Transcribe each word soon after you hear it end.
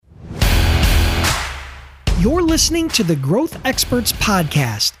You're listening to the Growth Experts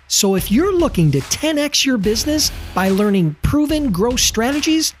Podcast. So if you're looking to 10x your business by learning proven growth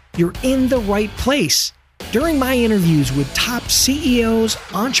strategies, you're in the right place. During my interviews with top CEOs,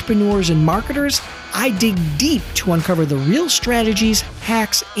 entrepreneurs, and marketers, I dig deep to uncover the real strategies,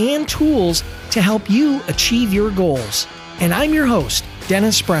 hacks, and tools to help you achieve your goals. And I'm your host,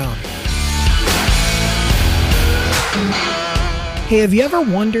 Dennis Brown. Hey, have you ever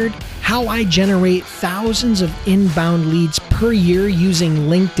wondered how I generate thousands of inbound leads per year using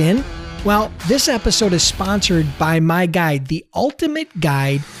LinkedIn? Well, this episode is sponsored by my guide, The Ultimate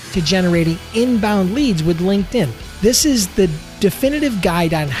Guide to Generating Inbound Leads with LinkedIn. This is the definitive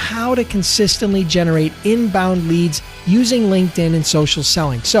guide on how to consistently generate inbound leads using LinkedIn and social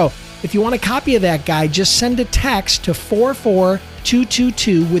selling. So if you want a copy of that guide, just send a text to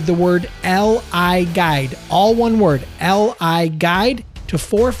 44222 with the word LI Guide, all one word, LI Guide to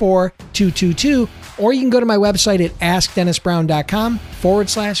 44222, or you can go to my website at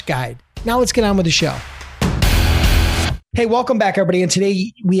askdennisbrown.com/guide. Now let's get on with the show. Hey, welcome back, everybody. And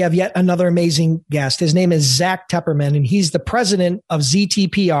today we have yet another amazing guest. His name is Zach Tepperman, and he's the president of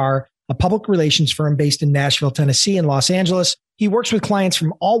ZTPR, a public relations firm based in Nashville, Tennessee, and Los Angeles. He works with clients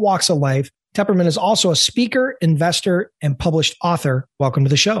from all walks of life. Tepperman is also a speaker, investor, and published author. Welcome to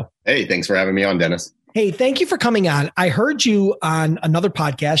the show. Hey, thanks for having me on, Dennis. Hey, thank you for coming on. I heard you on another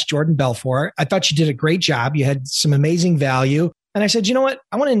podcast, Jordan Belfort. I thought you did a great job. You had some amazing value. And I said, you know what?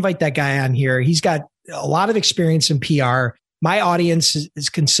 I want to invite that guy on here. He's got a lot of experience in PR. My audience is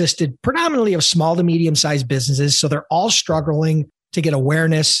consisted predominantly of small to medium-sized businesses. So they're all struggling to get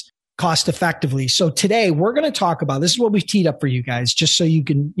awareness cost effectively. So today we're going to talk about, this is what we've teed up for you guys, just so you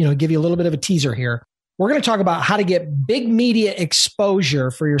can, give you a little bit of a teaser here. We're going to talk about how to get big media exposure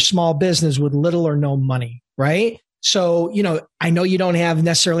for your small business with little or no money, right? So, I know you don't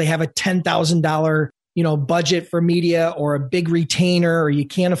necessarily have a $10,000, budget for media or a big retainer, or you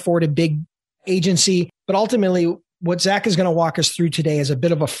can't afford a big agency. But ultimately, what Zach is going to walk us through today is a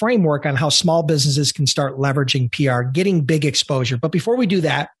bit of a framework on how small businesses can start leveraging PR, getting big exposure. But before we do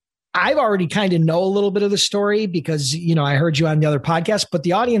that, I've already kind of know a little bit of the story because, I heard you on the other podcast, but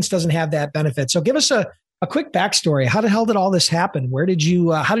the audience doesn't have that benefit. So give us a quick backstory. How the hell did all this happen? How did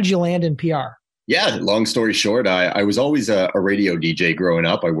you land in PR? Yeah, long story short, I was always a radio DJ growing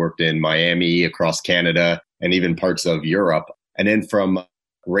up. I worked in Miami, across Canada, and even parts of Europe. And then from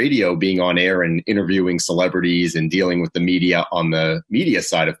radio, being on air and interviewing celebrities and dealing with the media on the media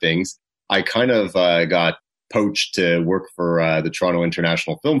side of things, I kind of got poached to work for the Toronto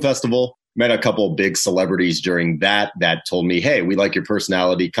International Film Festival. Met a couple of big celebrities during that told me, hey, we like your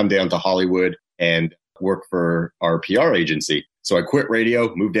personality. Come down to Hollywood and work for our PR agency. So I quit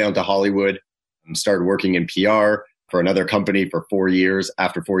radio, moved down to Hollywood, started working in PR for another company for 4 years.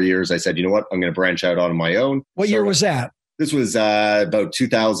 After 4 years, I said, you know what? I'm going to branch out on my own. What year was that? This was about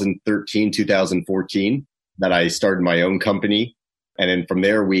 2013, 2014 that I started my own company. And then from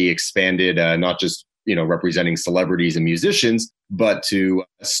there, we expanded, not just representing celebrities and musicians, but to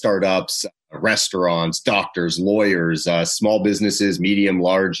startups, restaurants, doctors, lawyers, small businesses, medium,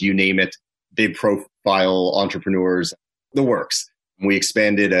 large, you name it, big profile entrepreneurs, the works. We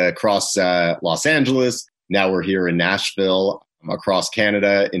expanded across Los Angeles. Now we're here in Nashville, across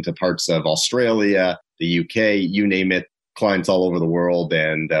Canada, into parts of Australia, the UK, you name it, clients all over the world.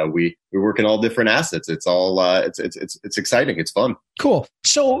 And we work in all different assets. It's all, it's exciting. It's fun. Cool.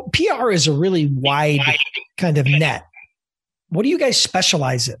 So PR is a really wide kind of net. What do you guys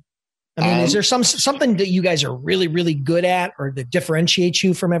specialize in? I mean, is there something that you guys are really, really good at or that differentiates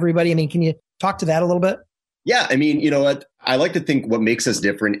you from everybody? I mean, can you talk to that a little bit? Yeah. I mean, what I like to think what makes us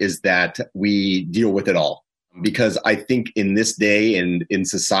different is that we deal with it all. Because I think in this day and in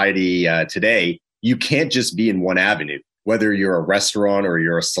society today, you can't just be in one avenue. Whether you're a restaurant or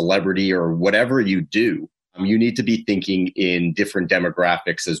you're a celebrity or whatever you do, you need to be thinking in different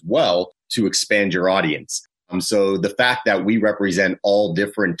demographics as well to expand your audience. So the fact that we represent all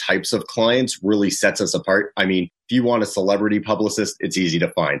different types of clients really sets us apart. I mean, if you want a celebrity publicist, it's easy to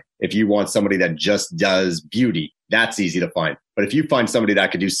find. If you want somebody that just does beauty, that's easy to find. But if you find somebody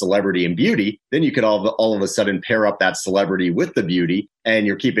that could do celebrity and beauty, then you could all of a sudden pair up that celebrity with the beauty, and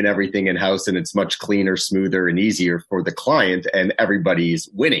you're keeping everything in-house, and it's much cleaner, smoother, and easier for the client, and everybody's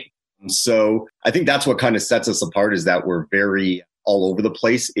winning. So I think that's what kind of sets us apart, is that we're very all over the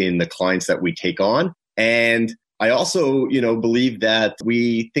place in the clients that we take on. And I also, believe that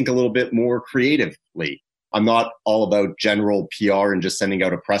we think a little bit more creatively. I'm not all about general PR and just sending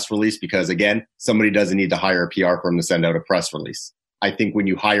out a press release because, again, somebody doesn't need to hire a PR firm to send out a press release. I think when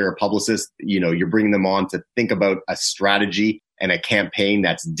you hire a publicist, you're bringing them on to think about a strategy and a campaign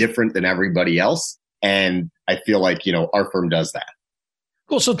that's different than everybody else. And I feel like, our firm does that.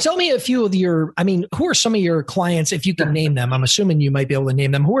 Cool. So tell me a few of who are some of your clients, if you can name them? I'm assuming you might be able to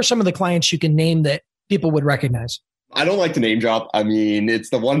name them. Who are some of the clients you can name that people would recognize? I don't like to name drop. It's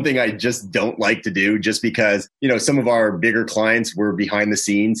the one thing I just don't like to do just because, some of our bigger clients were behind the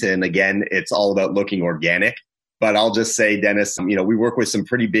scenes. And again, it's all about looking organic. But I'll just say, Dennis, we work with some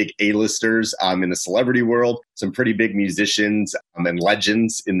pretty big A-listers in the celebrity world, some pretty big musicians and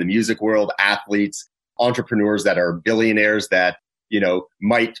legends in the music world, athletes, entrepreneurs that are billionaires that,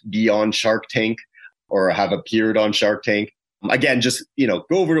 might be on Shark Tank or have appeared on Shark Tank. Again, just, go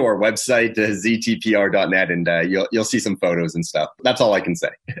over to our website, ztpr.net, and you'll see some photos and stuff. That's all I can say.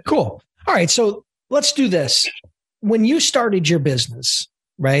 Cool. All right. So let's do this. When you started your business,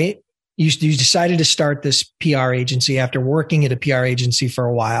 right, you decided to start this PR agency after working at a PR agency for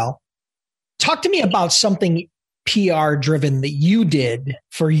a while. Talk to me about something PR driven that you did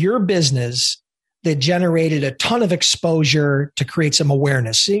for your business that generated a ton of exposure to create some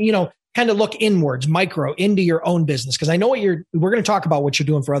awareness. Kind of look inwards, micro, into your own business. Because I know we're going to talk about what you're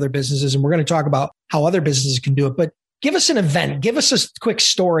doing for other businesses, and we're going to talk about how other businesses can do it. But give us an event. Give us a quick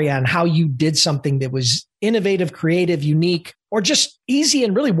story on how you did something that was innovative, creative, unique, or just easy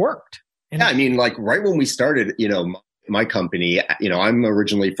and really worked. Right when we started, my company, I'm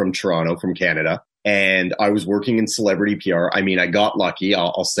originally from Toronto, from Canada. And I was working in celebrity PR. I got lucky.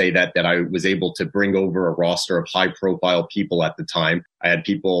 I'll say that I was able to bring over a roster of high profile people at the time. I had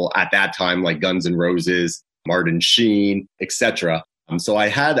people at that time like Guns N' Roses, Martin Sheen, etc. So I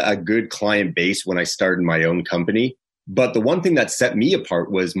had a good client base when I started my own company. But the one thing that set me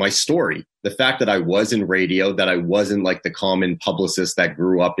apart was my story. The fact that I was in radio, that I wasn't like the common publicist that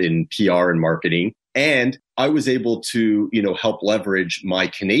grew up in PR and marketing. And I was able to, help leverage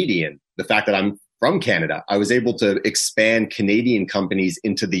my the fact that I'm from Canada. I was able to expand Canadian companies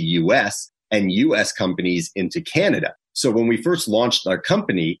into the US and US companies into Canada. So when we first launched our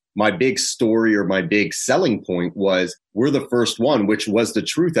company, my big story or my big selling point was we're the first one, which was the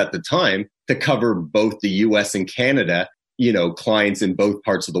truth at the time, to cover both the US and Canada, clients in both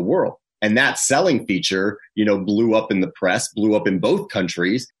parts of the world. And that selling feature, blew up in the press, blew up in both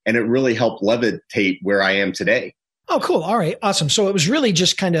countries, and it really helped levitate where I am today. Oh, cool. All right. Awesome. So it was really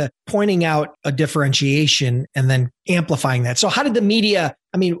just kind of pointing out a differentiation and then amplifying that. So how did the media,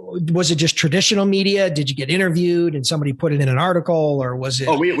 was it just traditional media? Did you get interviewed and somebody put it in an article, or was it?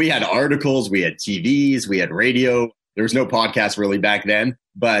 Oh, we had articles, we had TVs, we had radio. There was no podcast really back then,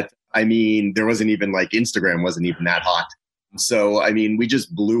 but there wasn't even Instagram wasn't even that hot. So, we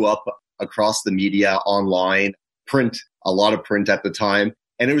just blew up across the media, online, print, a lot of print at the time.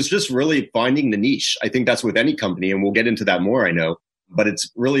 And it was just really finding the niche. I think that's with any company, and we'll get into that more, I know. But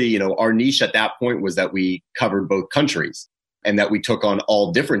it's really, our niche at that point was that we covered both countries and that we took on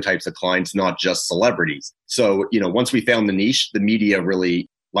all different types of clients, not just celebrities. So, once we found the niche, the media really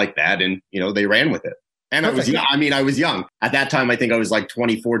liked that and, they ran with it. And Perfect. I was young. At that time, I think I was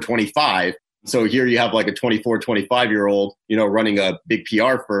 24, 25. So here you have a 24, 25-year-old, running a big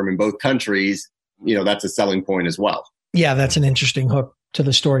PR firm in both countries. That's a selling point as well. Yeah, that's an interesting hook to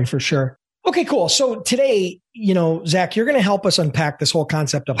the story for sure. Okay, cool. So today, Zach, you're going to help us unpack this whole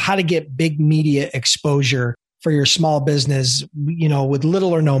concept of how to get big media exposure for your small business, with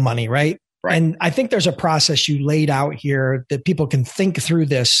little or no money, right? Right. And I think there's a process you laid out here that people can think through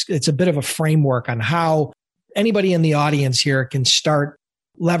this. It's a bit of a framework on how anybody in the audience here can start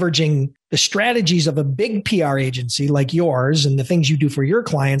leveraging the strategies of a big PR agency like yours and the things you do for your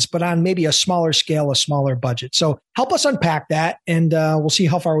clients, but on maybe a smaller scale, a smaller budget. So help us unpack that, and we'll see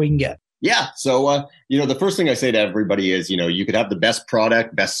how far we can get. Yeah. So, the first thing I say to everybody is, you could have the best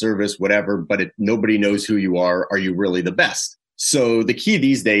product, best service, whatever, but if nobody knows who you are you really the best? So the key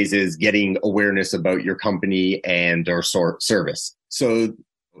these days is getting awareness about your company and or service. So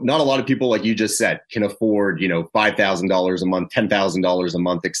not a lot of people, like you just said, can afford, $5,000 a month, $10,000 a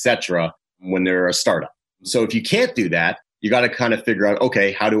month, etc. when they're a startup. So if you can't do that, you got to kind of figure out,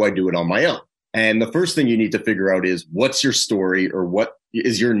 okay, how do I do it on my own? And the first thing you need to figure out is what's your story or what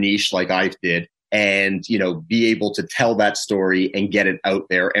is your niche, like I did, and, be able to tell that story and get it out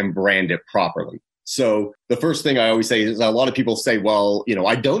there and brand it properly. So the first thing I always say is a lot of people say, well,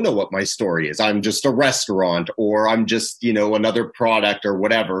 I don't know what my story is. I'm just a restaurant, or I'm just, another product or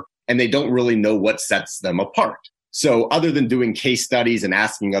whatever. And they don't really know what sets them apart. So other than doing case studies and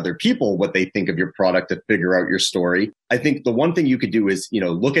asking other people what they think of your product to figure out your story, I think the one thing you could do is,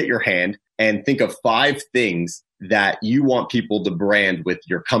 look at your hand and think of 5 things that you want people to brand with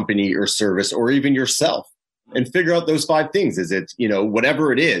your company or service or even yourself, and figure out those 5 things. Is it,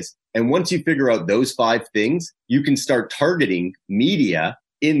 whatever it is. And once you figure out those 5 things, you can start targeting media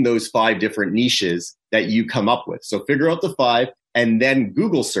in those 5 different niches that you come up with. So figure out the 5 and then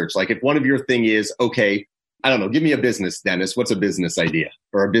Google search. Like if one of your thing is, okay, I don't know, give me a business, Dennis. What's a business idea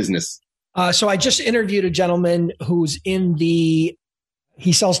or a business? So I just interviewed a gentleman who's he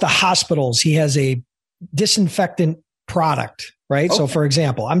sells to hospitals. He has a disinfectant product, right? Okay. So for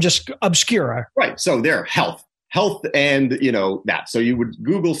example, I'm just obscure. Right. So there, health and, that. So you would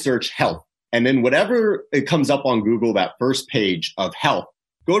Google search health. And then whatever it comes up on Google, that first page of health,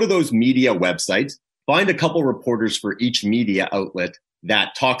 go to those media websites, find a couple reporters for each media outlet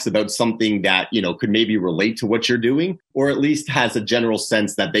that talks about something that, could maybe relate to what you're doing, or at least has a general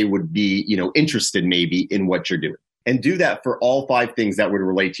sense that they would be, interested maybe in what you're doing. And do that for all 5 things that would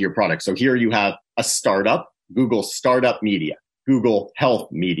relate to your product. So here you have a startup, Google startup media, Google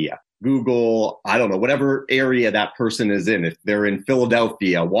health media, Google, I don't know, whatever area that person is in. If they're in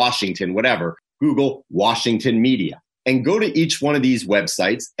Philadelphia, Washington, whatever, Google Washington media. And go to each one of these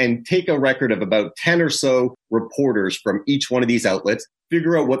websites and take a record of about 10 or so reporters from each one of these outlets,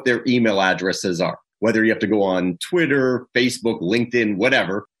 figure out what their email addresses are, whether you have to go on Twitter, Facebook, LinkedIn,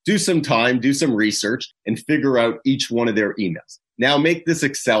 whatever, do some time, do some research, and figure out each one of their emails. Now make this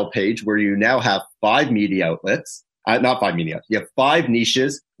Excel page where you now have 5 media outlets, not 5 media, you have 5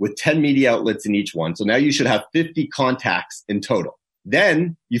 niches with 10 media outlets in each one. So now you should have 50 contacts in total.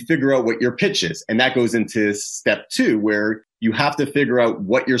 Then you figure out what your pitch is. And that goes into step 2, where you have to figure out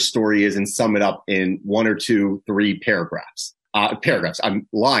what your story is and sum it up in 1 or 2, 3 paragraphs.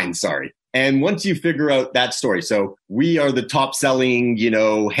 Lines. And once you figure out that story, so we are the top selling,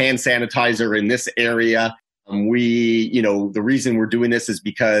 hand sanitizer in this area. The reason we're doing this is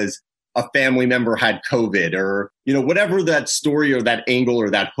because a family member had COVID, or, whatever that story or that angle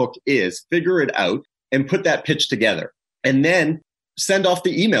or that hook is, figure it out and put that pitch together. And then send off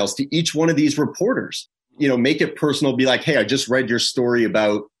the emails to each one of these reporters. Make it personal. Be like, hey, I just read your story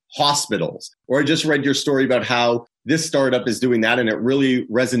about hospitals, or I just read your story about how this startup is doing that, and it really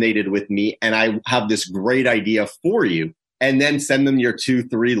resonated with me, and I have this great idea for you. And then send them your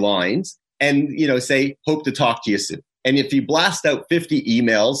 2-3 lines and, say, hope to talk to you soon. And if you blast out 50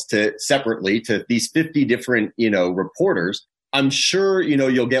 emails separately to these 50 different, reporters, I'm sure,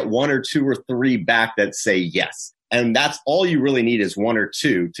 you'll get 1 or 2 or 3 back that say yes. And that's all you really need is 1 or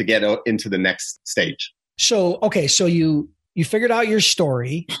 2 to get into the next stage. So, okay. So you figured out your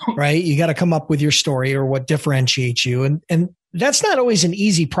story, right? You got to come up with your story or what differentiates you. And that's not always an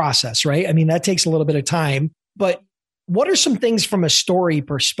easy process, right? I mean, that takes a little bit of time, but what are some things from a story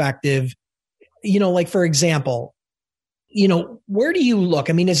perspective, like for example, where do you look?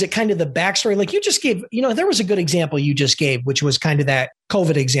 I mean, is it kind of the backstory? Like you just gave, there was a good example you just gave, which was kind of that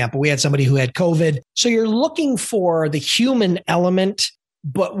COVID example. We had somebody who had COVID. So you're looking for the human element,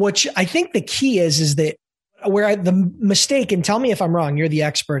 but I think the key is that the mistake, and tell me if I'm wrong, you're the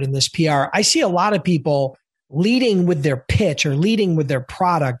expert in this PR. I see a lot of people leading with their pitch or leading with their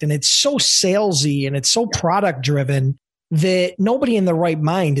product, and it's so salesy and it's so product driven that nobody in their right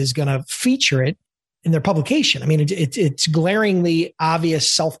mind is going to feature it in their publication. I mean, it's glaringly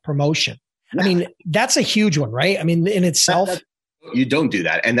obvious self-promotion. I mean, that's a huge one, right? I mean, in itself. You don't do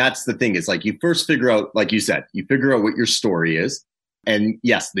that. And that's the thing, is like you first figure out, like you said, you figure out what your story is. And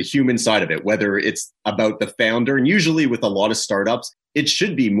yes, the human side of it, whether it's about the founder, and usually with a lot of startups, it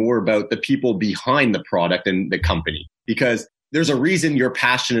should be more about the people behind the product and the company, because there's a reason you're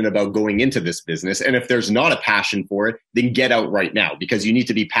passionate about going into this business. And if there's not a passion for it, then get out right now, because you need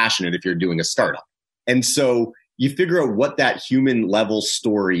to be passionate if you're doing a startup. And so you figure out what that human level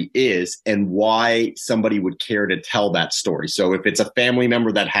story is and why somebody would care to tell that story. So if it's a family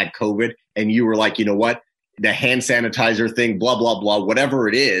member that had COVID and you were like, you know what, the hand sanitizer thing, blah, blah, blah, whatever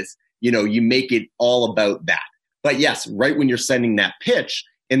it is, you make it all about that. But yes, right when you're sending that pitch,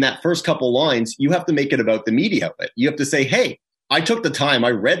 in that first couple lines, you have to make it about the media outlet. You have to say, hey, I took the time,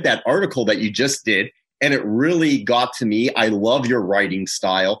 I read that article that you just did, and it really got to me. I love your writing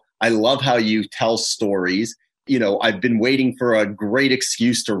style. I love how you tell stories. I've been waiting for a great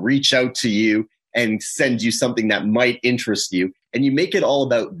excuse to reach out to you and send you something that might interest you. And you make it all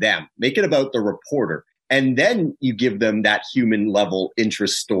about them. Make it about the reporter. And then you give them that human level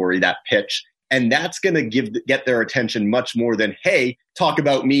interest story, that pitch. And that's going to get their attention much more than, hey, talk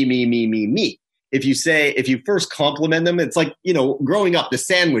about me, me, me, me, me. If you first compliment them, it's like, growing up, the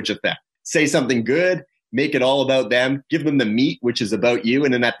sandwich effect. Say something good, make it all about them, give them the meat, which is about you.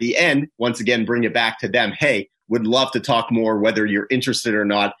 And then at the end, once again, bring it back to them. Hey, would love to talk more, whether you're interested or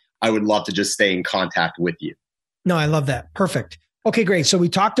not. I would love to just stay in contact with you. No, I love that. Perfect. Okay, great. So we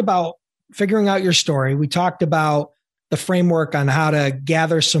talked about figuring out your story. We talked about the framework on how to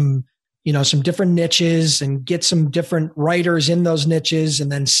gather some some different niches and get some different writers in those niches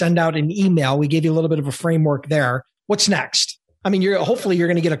and then send out an email. We gave you a little bit of a framework there. What's next? I mean, hopefully you're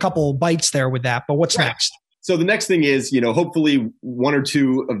going to get a couple bites there with that, but what's next? So the next thing is, hopefully one or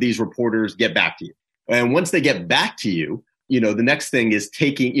two of these reporters get back to you. And once they get back to you, the next thing is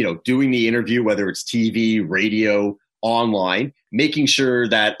doing the interview, whether it's TV, radio, online, making sure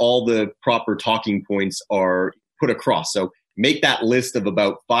that all the proper talking points are put across. So make that list of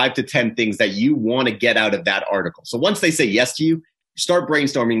about 5 to 10 things that you want to get out of that article. So once they say yes to you, start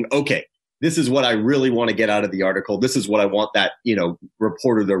brainstorming. Okay, this is what I really want to get out of the article. This is what I want that,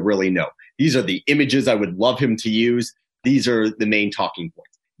 reporter to really know. These are the images I would love him to use. These are the main talking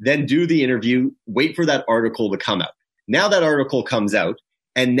points. Then do the interview, wait for that article to come out. Now that article comes out,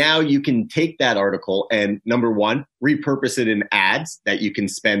 and now you can take that article and, number one, repurpose it in ads that you can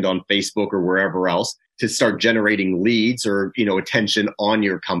spend on Facebook or wherever else to start generating leads or, attention on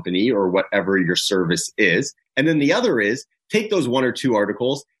your company or whatever your service is. And then the other is take those 1 or 2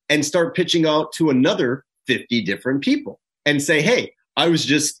 articles and start pitching out to another 50 different people and say, hey, I was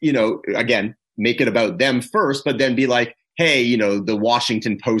just, again, make it about them first, but then be like, hey, the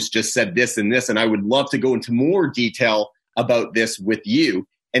Washington Post just said this and this, and I would love to go into more detail about this with you,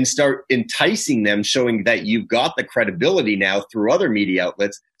 and start enticing them, showing that you've got the credibility now through other media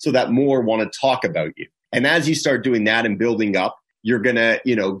outlets so that more want to talk about you. And as you start doing that and building up, you're going to,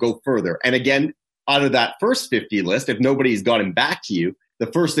 go further. And again, out of that first 50 list, if nobody's gotten back to you,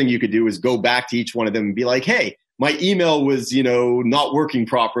 the first thing you could do is go back to each one of them and be like, hey, my email was, not working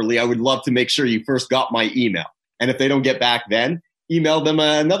properly. I would love to make sure you first got my email. And if they don't get back then, email them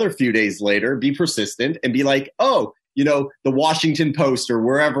another few days later, be persistent and be like, oh, the Washington Post or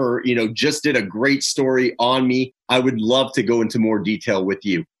wherever, just did a great story on me. I would love to go into more detail with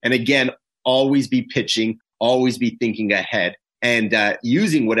you. And again, always be pitching, always be thinking ahead and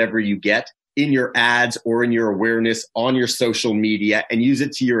using whatever you get in your ads or in your awareness on your social media and use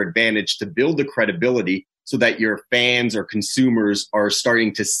it to your advantage to build the credibility so that your fans or consumers are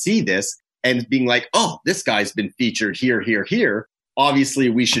starting to see this and being like, oh, this guy's been featured here, here, here. Obviously,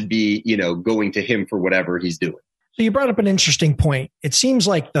 we should be, going to him for whatever he's doing. So you brought up an interesting point. It seems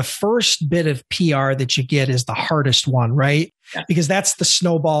like the first bit of PR that you get is the hardest one, right? Yeah. Because that's the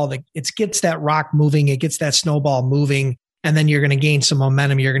snowball that it gets that rock moving, it gets that snowball moving, and then you're going to gain some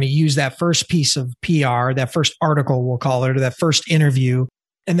momentum. You're going to use that first piece of PR, that first article, we'll call it, or that first interview.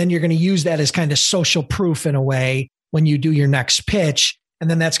 And then you're going to use that as kind of social proof in a way when you do your next pitch. And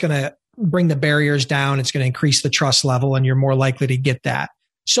then that's going to bring the barriers down. It's going to increase the trust level and you're more likely to get that.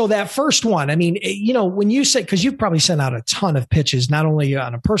 So that first one, I mean, when you say, because you've probably sent out a ton of pitches, not only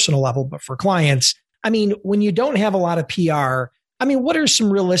on a personal level, but for clients. I mean, when you don't have a lot of PR, I mean, what are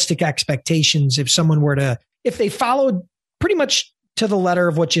some realistic expectations if they followed pretty much to the letter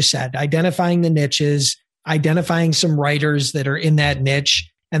of what you said, identifying the niches, identifying some writers that are in that niche,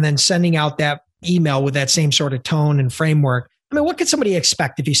 and then sending out that email with that same sort of tone and framework? I mean, what could somebody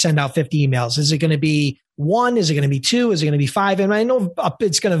expect if you send out 50 emails? Is it going to be 1? Is it going to be 2? Is it going to be 5? And I know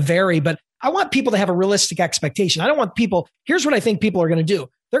it's going to vary, but I want people to have a realistic expectation. I don't want people, here's what I think people are going to do.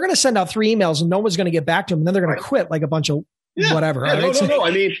 They're going to send out 3 emails and no one's going to get back to them. And then they're going to quit like a bunch of whatever. Yeah, right? No.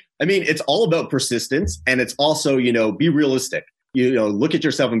 I mean, it's all about persistence, and it's also, be realistic. Look at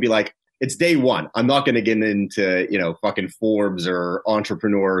yourself and be like, it's day 1. I'm not going to get into, fucking Forbes or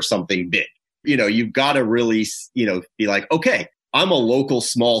Entrepreneur or something big. You've got to really, be like, okay, I'm a local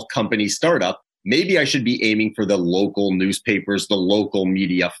small company startup. Maybe I should be aiming for the local newspapers, the local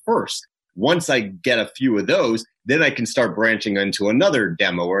media first. Once I get a few of those, then I can start branching into another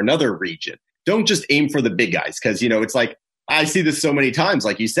demo or another region. Don't just aim for the big guys. Cause it's like, I see this so many times.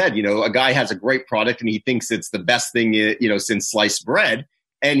 Like you said, a guy has a great product and he thinks it's the best thing, since sliced bread.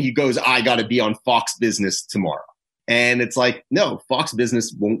 And he goes, I got to be on Fox Business tomorrow. And it's like, no, Fox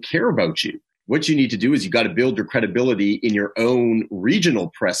Business won't care about you. What you need to do is you got to build your credibility in your own regional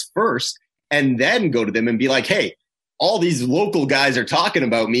press first, and then go to them and be like, hey, all these local guys are talking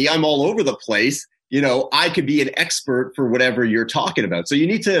about me. I'm all over the place. I could be an expert for whatever you're talking about. So you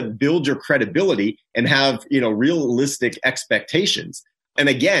need to build your credibility and have, realistic expectations. And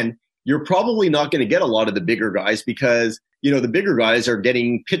again, you're probably not going to get a lot of the bigger guys because, the bigger guys are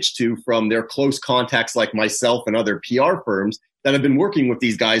getting pitched to from their close contacts like myself and other PR firms that have been working with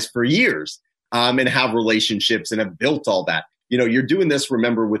these guys for years. And have relationships and have built all that. You're doing this,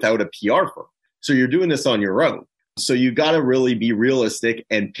 remember, without a PR firm. So you're doing this on your own. So you got to really be realistic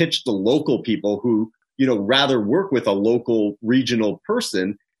and pitch the local people who, rather work with a local regional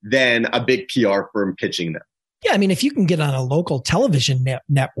person than a big PR firm pitching them. Yeah. I mean, if you can get on a local television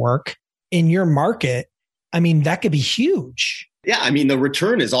network in your market, I mean, that could be huge. Yeah. I mean, the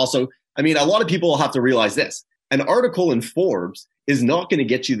return is also, I mean, a lot of people have to realize this. An article in Forbes is not going to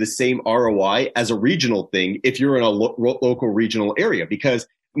get you the same ROI as a regional thing if you're in a local regional area, because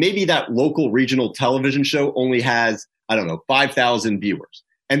maybe that local regional television show only has, I don't know, 5,000 viewers.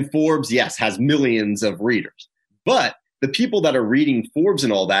 And Forbes, yes, has millions of readers. But the people that are reading Forbes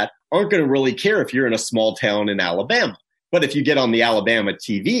and all that aren't going to really care if you're in a small town in Alabama. But if you get on the Alabama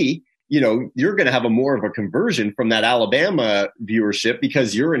TV, you're going to have more of a conversion from that Alabama viewership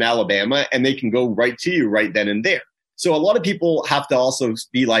because you're in Alabama and they can go right to you right then and there. So a lot of people have to also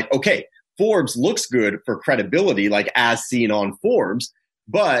be like, okay, Forbes looks good for credibility, like as seen on Forbes.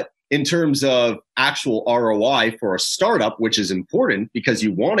 But in terms of actual ROI for a startup, which is important because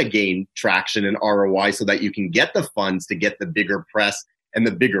you want to gain traction and ROI so that you can get the funds to get the bigger press and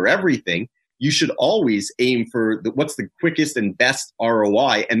the bigger everything, you should always aim for what's the quickest and best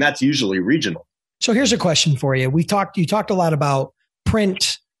ROI, and that's usually regional. So here's a question for you. You talked a lot about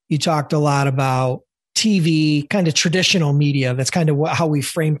print. You talked a lot about TV, kind of traditional media. That's kind of how we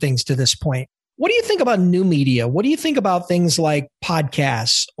frame things to this point. What do you think about new media? What do you think about things like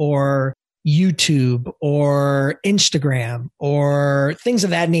podcasts or YouTube or Instagram or things of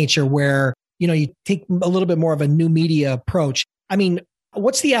that nature where, you take a little bit more of a new media approach? I mean,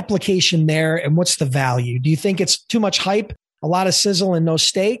 what's the application there and what's the value? Do you think it's too much hype, a lot of sizzle and no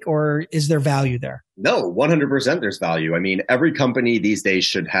steak, or is there value there? No, 100% there's value. I mean, every company these days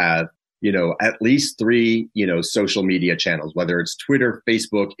should have, at least 3, social media channels, whether it's Twitter,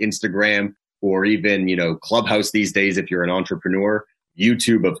 Facebook, Instagram, or even, Clubhouse these days, if you're an entrepreneur,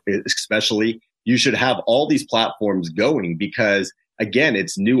 YouTube especially. You should have all these platforms going because, again,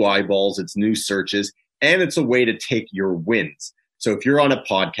 it's new eyeballs, it's new searches, and it's a way to take your wins. So if you're on a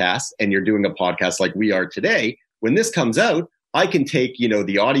podcast and you're doing a podcast like we are today, when this comes out, I can take,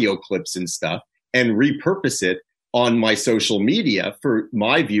 the audio clips and stuff and repurpose it on my social media for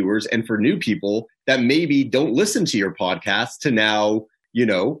my viewers and for new people that maybe don't listen to your podcast to now,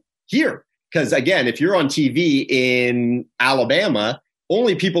 hear. Because again, if you're on TV in Alabama,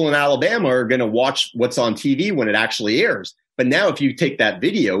 only people in Alabama are going to watch what's on TV when it actually airs. But now if you take that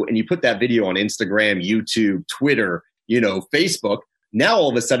video and you put that video on Instagram, YouTube, Twitter, Facebook, now all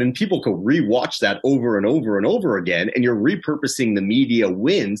of a sudden people can rewatch that over and over and over again. And you're repurposing the media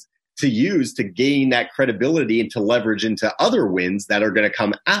wins to use to gain that credibility and to leverage into other wins that are going to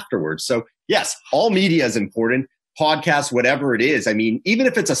come afterwards. So yes, all media is important. Podcasts, whatever it is. I mean, even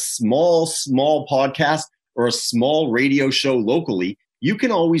if it's a small podcast or a small radio show locally, you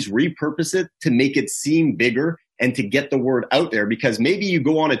can always repurpose it to make it seem bigger and to get the word out there, because maybe you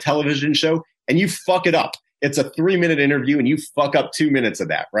go on a television show and you fuck it up. It's a 3-minute interview and you fuck up 2 minutes of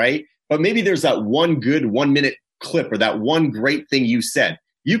that, right? But maybe there's that one good 1-minute clip or that one great thing you said.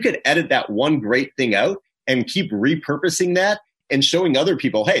 You could edit that one great thing out and keep repurposing that and showing other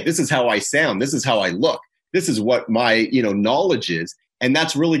people, hey, this is how I sound. This is how I look. This is what my, knowledge is. And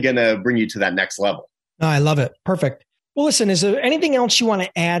that's really going to bring you to that next level. No, I love it. Perfect. Well, listen, is there anything else you want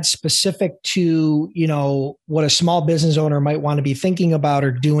to add specific to, what a small business owner might want to be thinking about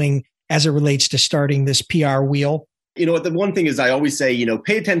or doing as it relates to starting this PR wheel? The one thing is I always say,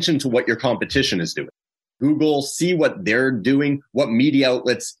 pay attention to what your competition is doing. Google, see what they're doing, what media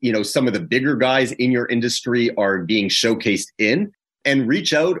outlets, some of the bigger guys in your industry are being showcased in, and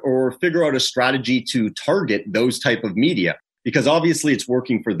reach out or figure out a strategy to target those type of media, because obviously it's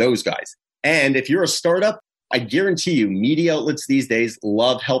working for those guys. And if you're a startup, I guarantee you media outlets these days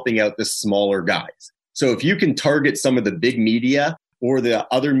love helping out the smaller guys. So if you can target some of the big media or the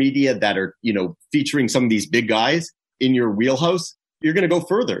other media that are, featuring some of these big guys in your wheelhouse, you're going to go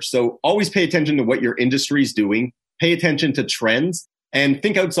further. So always pay attention to what your industry is doing, pay attention to trends, and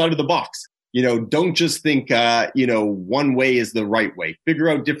think outside of the box. Don't just think, one way is the right way. Figure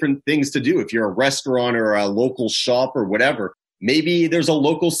out different things to do. If you're a restaurant or a local shop or whatever, maybe there's a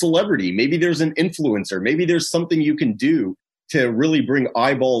local celebrity. Maybe there's an influencer. Maybe there's something you can do to really bring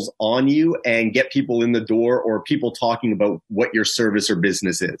eyeballs on you and get people in the door or people talking about what your service or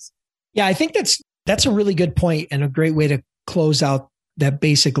business is. Yeah, I think that's a really good point and a great way to close out that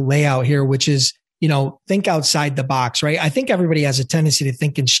basic layout here, which is, think outside the box, right? I think everybody has a tendency to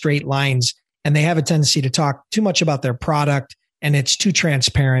think in straight lines, and they have a tendency to talk too much about their product, and it's too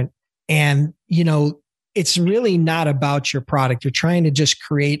transparent. And, it's really not about your product. You're trying to just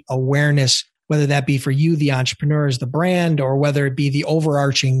create awareness, whether that be for you, the entrepreneur, as the brand, or whether it be the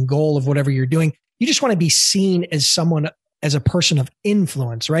overarching goal of whatever you're doing. You just want to be seen as someone, as a person of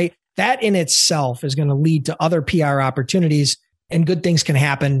influence, right? That in itself is going to lead to other PR opportunities, and good things can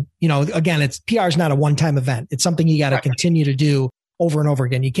happen. Again, PR is not a one-time event. It's something you got to continue to do over and over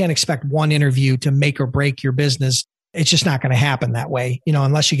again. You can't expect one interview to make or break your business. it's just not going to happen that way,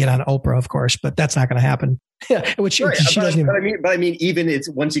 unless you get on Oprah, of course, but that's not going to happen. Which right. she doesn't even. But I mean, even it's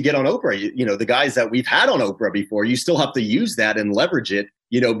once you get on Oprah, the guys that we've had on Oprah before, you still have to use that and leverage it,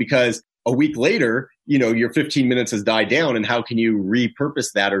 because a week later, your 15 minutes has died down, and how can you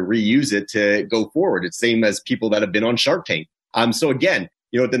repurpose that or reuse it to go forward? It's same as people that have been on Shark Tank. So again,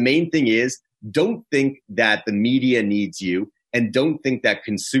 the main thing is, don't think that the media needs you, and don't think that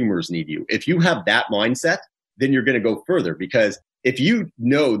consumers need you. If you have that mindset, then you're going to go further, because if you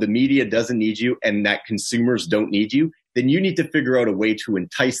know the media doesn't need you and that consumers don't need you, then you need to figure out a way to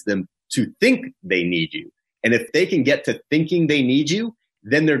entice them to think they need you. And if they can get to thinking they need you,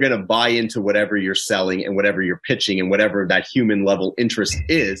 then they're going to buy into whatever you're selling and whatever you're pitching and whatever that human level interest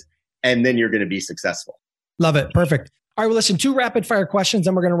is. And then you're going to be successful. Love it. Perfect. All right. Well, listen, 2 rapid fire questions,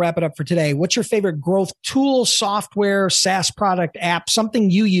 and we're going to wrap it up for today. What's your favorite growth tool, software, SaaS product, app, something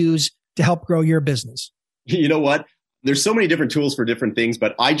you use to help grow your business? You know what? There's so many different tools for different things,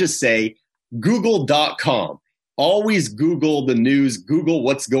 but I just say Google.com. Always Google the news, Google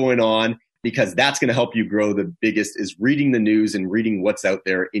what's going on, because that's going to help you grow. The biggest is reading the news and reading what's out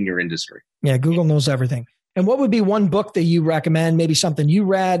there in your industry. Yeah, Google knows everything. And what would be one book that you recommend, maybe something you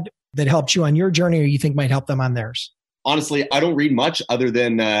read that helped you on your journey or you think might help them on theirs? Honestly, I don't read much other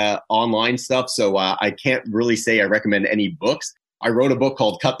than online stuff, so I can't really say I recommend any books. I wrote a book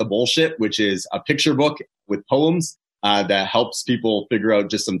called Cut the Bullshit, which is a picture book with poems that helps people figure out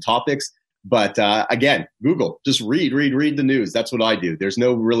just some topics. But again, Google, just read the news. That's what I do. There's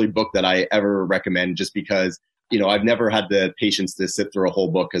no really book that I ever recommend, just because, I've never had the patience to sit through a whole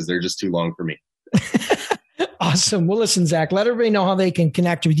book because they're just too long for me. Awesome. Well, listen, Zach, let everybody know how they can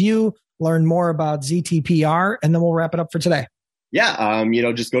connect with you, learn more about ZTPR, and then we'll wrap it up for today. Yeah.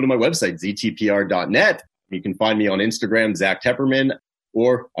 Just go to my website, ztpr.net. You can find me on Instagram, Zach Tepperman,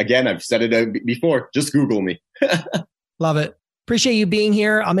 or again, I've said it before, just Google me. Love it. Appreciate you being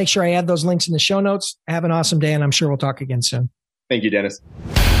here. I'll make sure I add those links in the show notes. Have an awesome day, and I'm sure we'll talk again soon. Thank you, Dennis.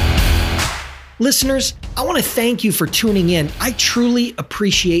 Listeners, I want to thank you for tuning in. I truly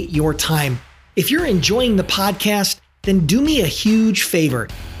appreciate your time. If you're enjoying the podcast, then do me a huge favor.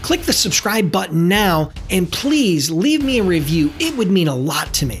 Click the subscribe button now, and please leave me a review. It would mean a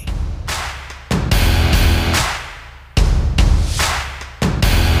lot to me.